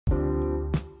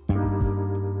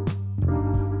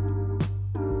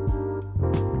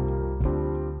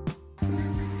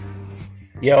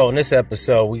Yo, in this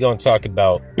episode, we're going to talk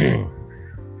about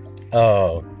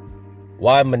uh,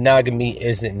 why monogamy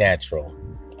isn't natural.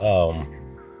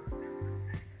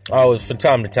 From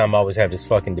time to time, I always have this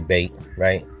fucking debate,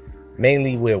 right?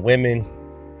 Mainly with women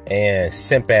and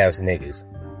simp ass niggas.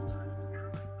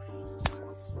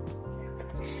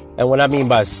 And what I mean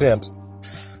by simps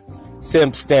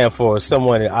stand for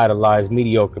someone that idolizes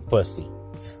mediocre pussy,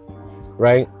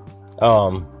 right?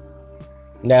 Now,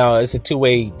 it's a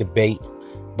two-way debate.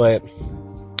 But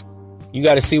you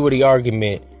got to see where the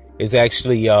argument is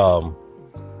actually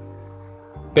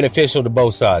beneficial to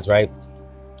both sides, right?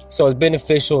 So it's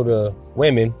beneficial to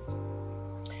women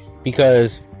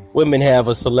because women have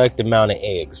a select amount of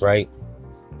eggs, right?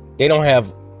 They don't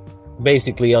have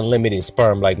basically unlimited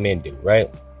sperm like men do, right?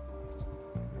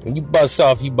 When you bust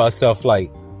off like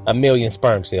 1 million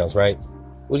sperm cells, right?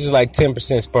 Which is like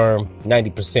 10% sperm,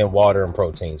 90% water and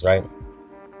proteins, right?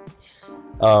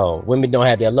 Women don't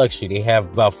have that luxury. They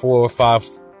have about 400,000 or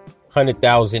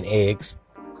 500,000 eggs,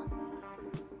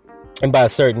 and by a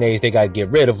certain age, they gotta get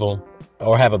rid of them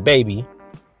or have a baby,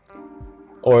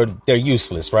 or they're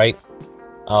useless, right?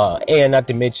 And not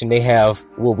to mention, they have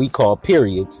what we call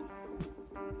periods,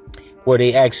 where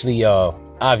they actually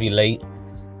ovulate.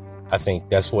 I think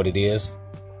that's what it is,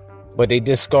 but they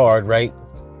discard, right?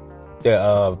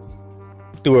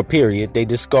 Through a period, they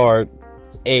discard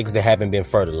eggs that haven't been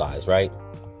fertilized, right?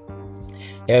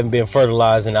 Haven't been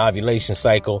fertilized in the ovulation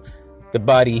cycle, the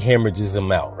body hemorrhages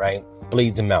them out, right?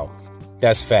 Bleeds them out.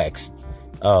 That's facts.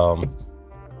 Men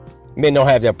don't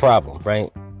have that problem, right?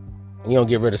 You don't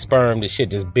get rid of sperm, the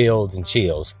shit just builds and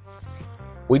chills.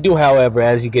 We do, however,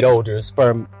 as you get older,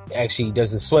 sperm actually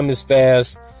doesn't swim as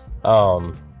fast.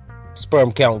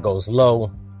 Sperm count goes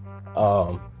low.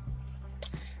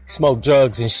 Smoke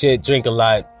drugs and shit, drink a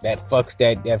lot, that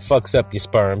fucks up your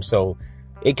sperm, so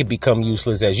it could become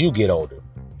useless as you get older.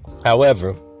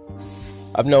 However,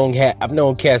 I've known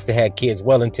cats that had kids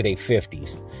well into their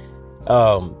 50s.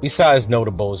 Besides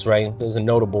notables, right? There's a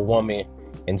notable woman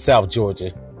in South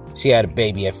Georgia. She had a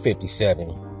baby at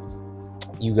 57.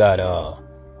 You got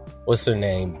what's her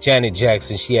name? Janet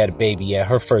Jackson. She had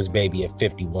her first baby at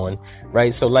 51,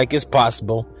 right? So like it's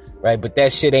possible, right? But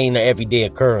that shit ain't an everyday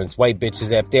occurrence. White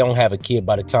bitches, if they don't have a kid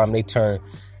by the time they turn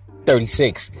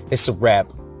 36, it's a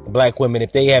wrap. Black women,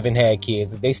 if they haven't had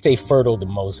kids, they stay fertile the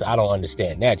most. I don't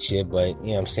understand that shit, but you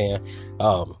know what I'm saying?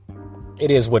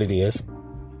 It is what it is.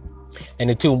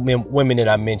 And the two women that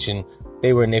I mentioned,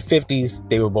 they were in their 50s.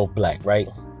 They were both black, right?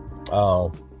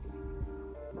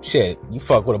 Shit, you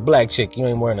fuck with a black chick, you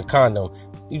ain't wearing a condom.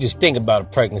 You just think about a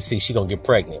pregnancy, she gonna get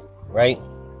pregnant, right?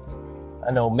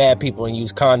 I know mad people and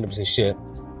use condoms and shit,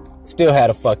 still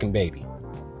had a fucking baby,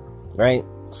 right?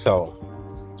 So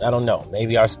I don't know.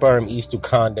 Maybe our sperm eats through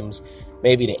condoms.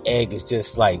 Maybe the egg is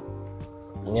just like, you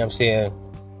know what I'm saying,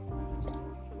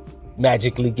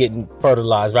 magically getting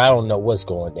fertilized. I don't know what's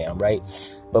going down, right?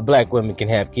 But black women can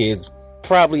have kids.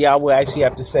 Probably, I would actually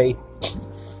have to say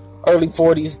early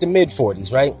 40s to mid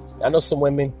 40s, right? I know some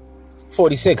women,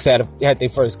 46 had their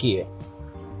first kid.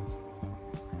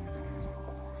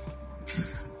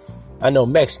 I know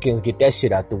Mexicans get that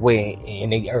shit out the way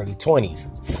in their early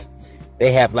 20s.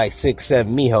 They have like 6,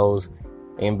 7 mijos,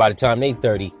 and by the time they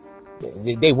 30,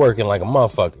 they working like a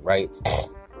motherfucker, right?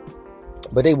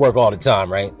 But they work all the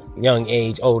time, right? Young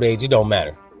age, old age, it don't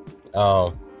matter.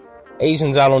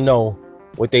 Asians, I don't know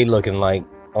what they looking like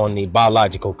on the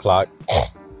biological clock.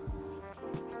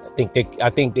 I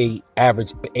think the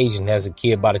average Asian has a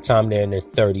kid by the time they're in their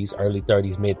 30s, early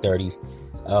 30s, mid 30s.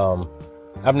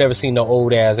 I've never seen no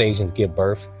old ass Asians give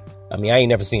birth. I mean, I ain't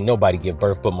never seen nobody give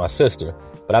birth but my sister.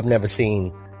 But I've never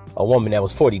seen a woman that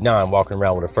was 49 walking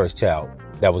around with her first child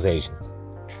that was Asian.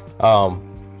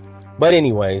 But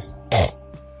anyways,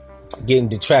 getting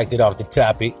detracted off the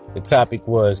topic. The topic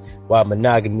was why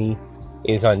monogamy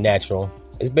is unnatural.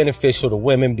 It's beneficial to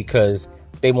women because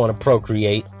they want to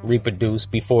procreate, reproduce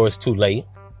before it's too late.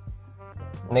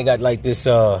 And they got like this,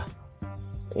 you know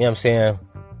what I'm saying,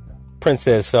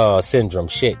 princess syndrome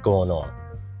shit going on.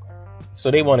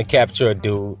 So they want to capture a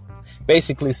dude,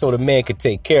 basically so the man could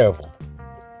take care of them,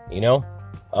 you know?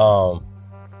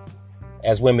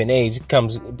 As women age, it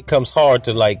becomes hard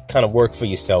to like kind of work for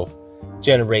yourself,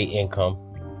 generate income.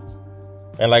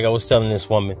 And like I was telling this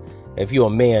woman, if you're a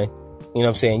man, you know what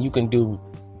I'm saying, you can do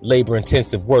labor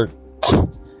intensive work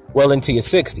well into your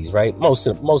 60s, right? Most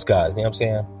guys, you know what I'm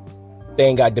saying? They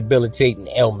ain't got debilitating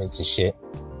ailments and shit.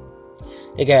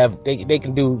 They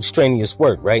can do strenuous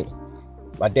work, right?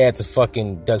 My dad's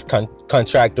does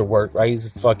contractor work, right? He's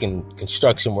a fucking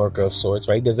construction worker of sorts,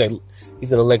 right? He's an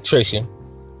electrician,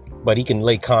 but he can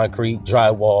lay concrete,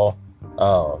 drywall,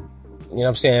 You know what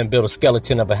I'm saying? Build a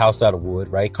skeleton of a house out of wood,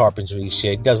 right? Carpentry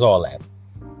shit. Does all that.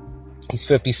 He's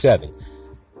 57.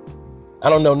 I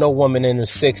don't know no woman in her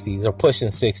 60s or pushing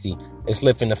 60 is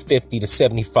lifting a 50 to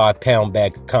 75 pound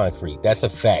bag of concrete. That's a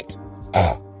fact.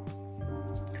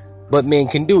 But men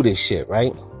can do this shit,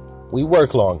 right? We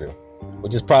work longer,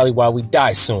 which is probably why we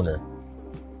die sooner.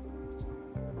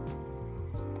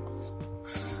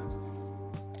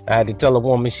 I had to tell a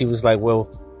woman, she was like, well,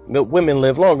 women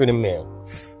live longer than men.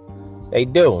 They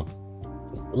do.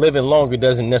 Living longer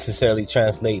doesn't necessarily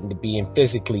translate into being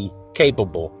physically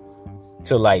capable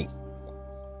to like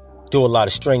do a lot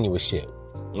of strenuous shit.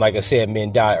 Like I said,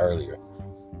 men die earlier,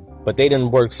 but they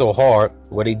didn't work so hard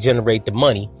where they generate the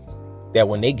money that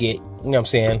when they get, you know what I'm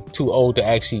saying, too old to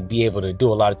actually be able to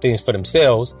do a lot of things for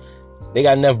themselves, they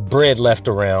got enough bread left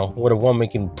around where a woman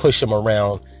can push him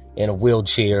around in a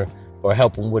wheelchair or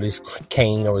help him with his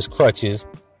cane or his crutches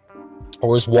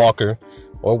or his walker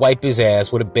or wipe his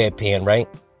ass with a bedpan, right?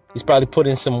 He's probably put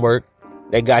in some work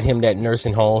that got him that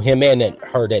nursing home, him and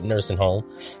her that nursing home,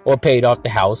 or paid off the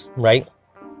house, right?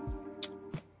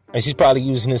 And she's probably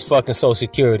using his fucking Social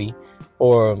Security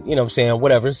or, you know what I'm saying,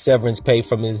 whatever, severance pay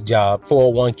from his job,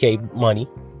 401k money,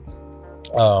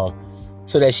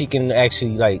 so that she can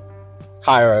actually like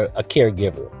hire a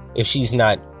caregiver if she's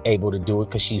not able to do it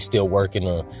because she's still working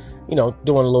or, you know,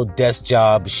 doing a little desk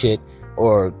job shit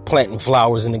or planting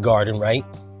flowers in the garden, right?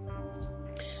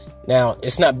 Now,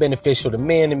 it's not beneficial to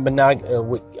men in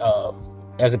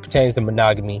as it pertains to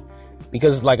monogamy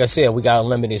because, like I said, we got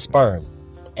unlimited sperm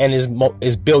and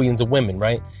there's billions of women,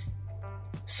 right?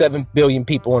 7 billion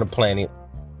people on the planet.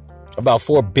 About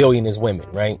 4 billion is women,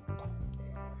 right?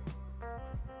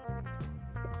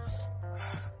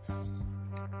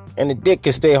 And the dick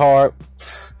can stay hard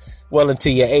well into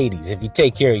your 80s if you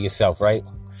take care of yourself, right?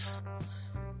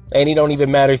 And it don't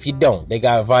even matter if you don't. They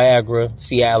got Viagra,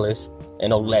 Cialis,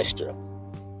 and Olestra.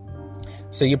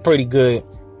 So you're pretty good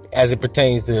as it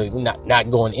pertains to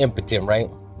not going impotent, right?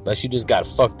 Unless you just got a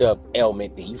fucked up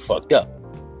ailment, then you fucked up.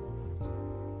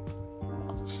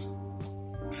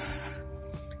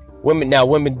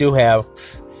 Women do have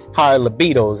higher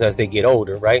libidos as they get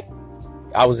older, right?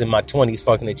 I was in my 20s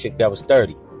fucking a chick that was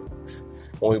 30.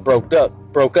 When we broke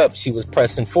up, she was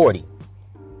pressing 40.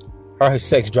 Her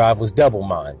sex drive was double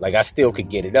mine. Like, I still could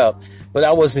get it up, but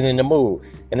I wasn't in the mood.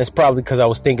 And it's probably because I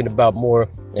was thinking about more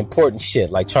important shit,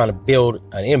 like trying to build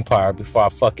an empire before I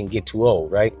fucking get too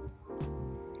old, right?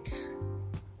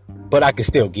 But I could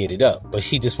still get it up. But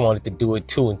she just wanted to do it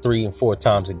 2 and 3 and 4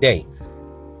 times a day.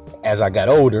 As I got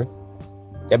older,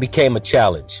 that became a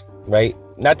challenge, right?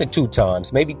 Not the 2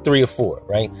 times, maybe 3 or 4,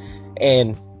 right?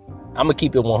 And I'm gonna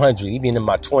keep it 100. Even in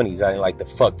my 20s, I didn't like to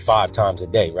fuck 5 times a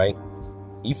day, right?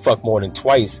 You fuck more than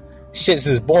twice. Shit's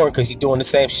is boring because you're doing the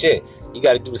same shit. You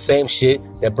got to do the same shit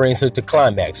that brings her to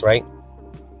climax, right?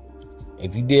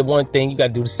 If you did one thing, you got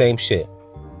to do the same shit.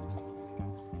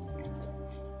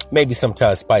 Maybe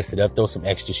sometimes spice it up, throw some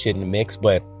extra shit in the mix,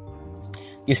 but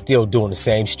you're still doing the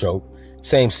same stroke,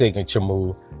 same signature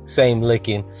move, same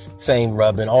licking, same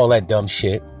rubbing, all that dumb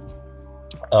shit.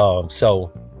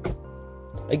 So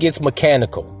it gets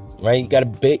mechanical, right? You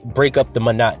got to break up the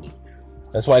monotony.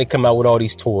 That's why they come out with all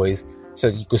these toys so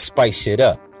that you could spice shit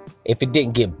up. If it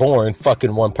didn't get boring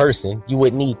fucking one person, you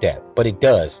wouldn't need that, but it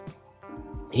does.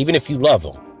 Even if you love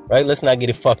them, right? Let's not get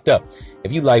it fucked up.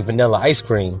 If you like vanilla ice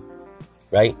cream,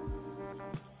 right?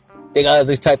 They got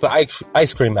other type of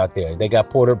ice cream out there. They got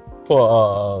Puerto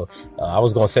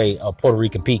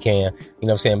Rican pecan, you know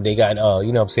what I'm saying? They got,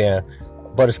 you know what I'm saying,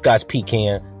 butterscotch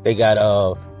pecan. They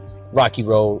got Rocky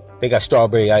Road. They got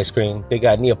strawberry ice cream. They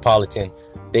got Neapolitan.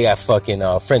 They got fucking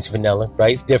French vanilla,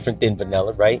 right? It's different than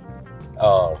vanilla, right?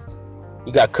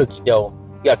 You got cookie dough.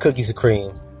 You got cookies and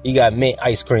cream. You got mint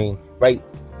ice cream, right?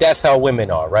 That's how women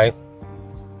are, right?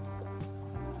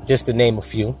 Just to name a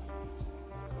few.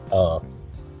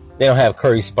 They don't have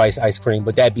curry spice ice cream,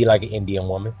 but that'd be like an Indian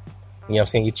woman. You know what I'm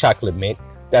saying? Your chocolate mint.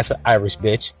 That's an Irish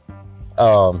bitch.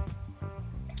 What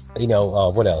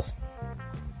else?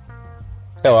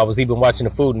 Hell, I was even watching the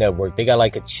Food Network. They got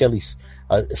like a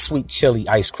sweet chili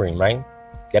ice cream, right?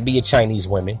 That'd be your Chinese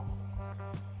women.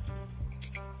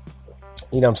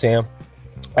 You know what I'm saying?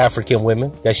 African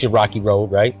women. That's your Rocky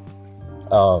Road, right?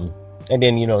 And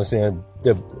then, you know what I'm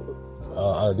saying?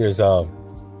 There's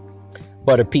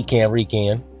butter pecan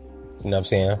rican. You know what I'm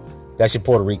saying? That's your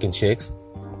Puerto Rican chicks.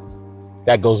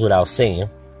 That goes without saying.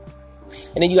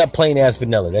 And then you got plain ass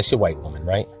vanilla. That's your white woman,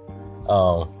 right?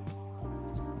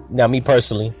 Now, me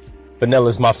personally, vanilla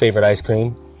is my favorite ice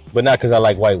cream, but not because I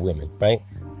like white women, right?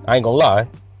 I ain't gonna lie.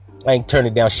 I ain't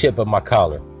turning down shit but my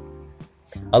collar.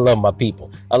 I love my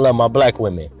people. I love my black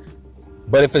women.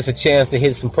 But if it's a chance to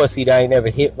hit some pussy that I ain't never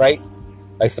hit, right?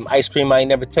 Like some ice cream I ain't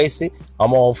never tasted,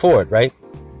 I'm all for it, right?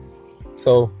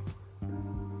 So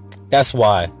that's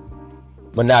why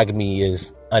monogamy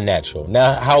is unnatural.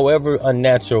 Now, however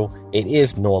unnatural it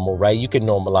is normal, right? You can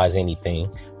normalize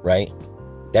anything, right?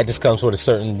 That just comes with a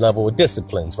certain level of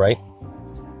disciplines, right?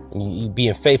 You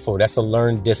being faithful, that's a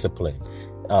learned discipline.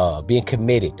 Being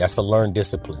committed, that's a learned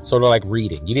discipline. Sort of like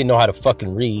reading. You didn't know how to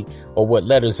fucking read or what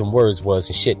letters and words was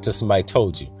and shit till somebody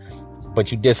told you. But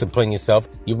you discipline yourself.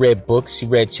 You read books, you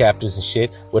read chapters and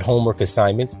shit with homework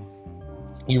assignments.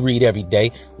 You read every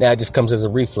day. Now it just comes as a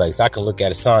reflex. I can look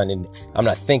at a sign and I'm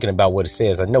not thinking about what it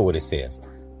says. I know what it says.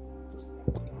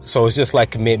 So it's just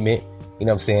like commitment, you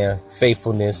know what I'm saying?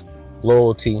 Faithfulness,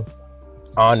 loyalty,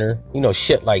 honor,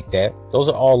 shit like that. Those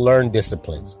are all learned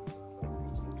disciplines.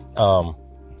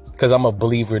 Because I'm a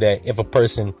believer that if a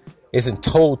person isn't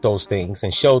told those things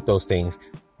and showed those things,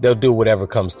 they'll do whatever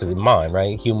comes to their mind,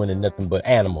 right? Human and nothing but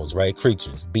animals, right?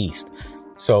 Creatures, beasts.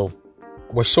 So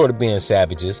we're sort of being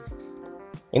savages.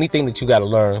 Anything that you got to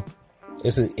learn,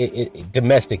 it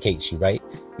domesticates you, right?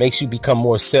 Makes you become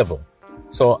more civil.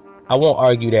 So I won't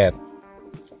argue that,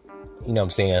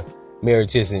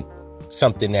 marriage isn't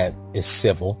something that is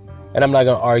civil. And I'm not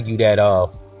going to argue that,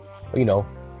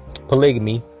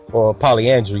 polygamy or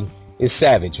polyandry is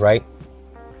savage, right?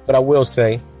 But I will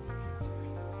say,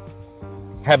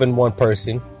 having one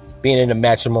person, being in a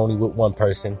matrimony with one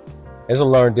person, is a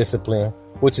learned discipline,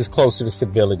 which is closer to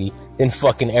civility than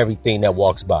fucking everything that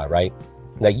walks by, right?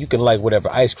 Like, you can like whatever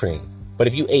ice cream, but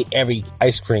if you ate every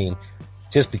ice cream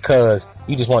just because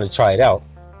you just want to try it out,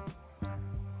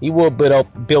 you will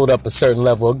build up a certain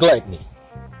level of gluttony.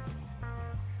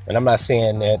 And I'm not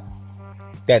saying that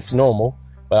that's normal,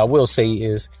 but I will say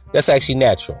is that's actually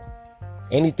natural.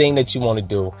 Anything that you want to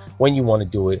do, when you want to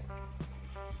do it,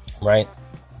 right?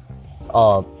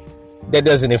 That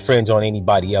doesn't infringe on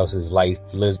anybody else's life,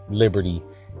 liberty,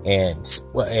 and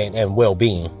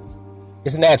well-being.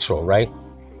 It's natural, right?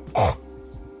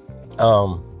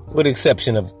 With the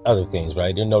exception of other things,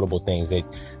 right? They're notable things that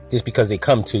just because they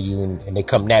come to you and they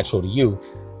come natural to you,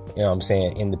 you know what I'm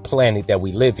saying, in the planet that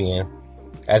we live in,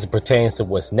 as it pertains to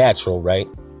what's natural, right?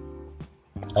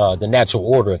 The natural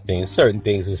order of things, certain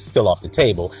things is still off the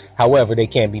table. However, they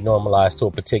can be normalized to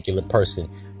a particular person,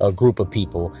 a group of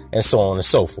people, and so on and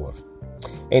so forth.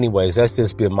 Anyways, that's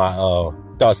just been my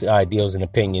thoughts and ideals and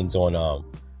opinions on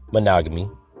monogamy,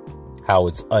 how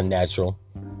it's unnatural.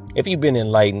 If you've been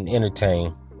enlightened,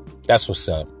 entertained, that's what's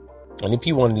up. And if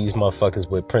you one of these motherfuckers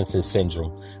with princess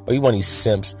syndrome, or you one of these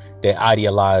simps that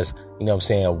idealize,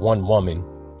 one woman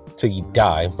till you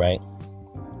die, right?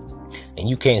 And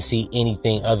you can't see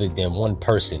anything other than one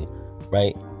person,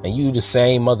 right? And you the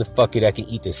same motherfucker that can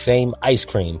eat the same ice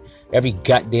cream every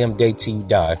goddamn day till you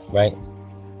die, right?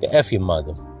 The F your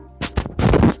mother.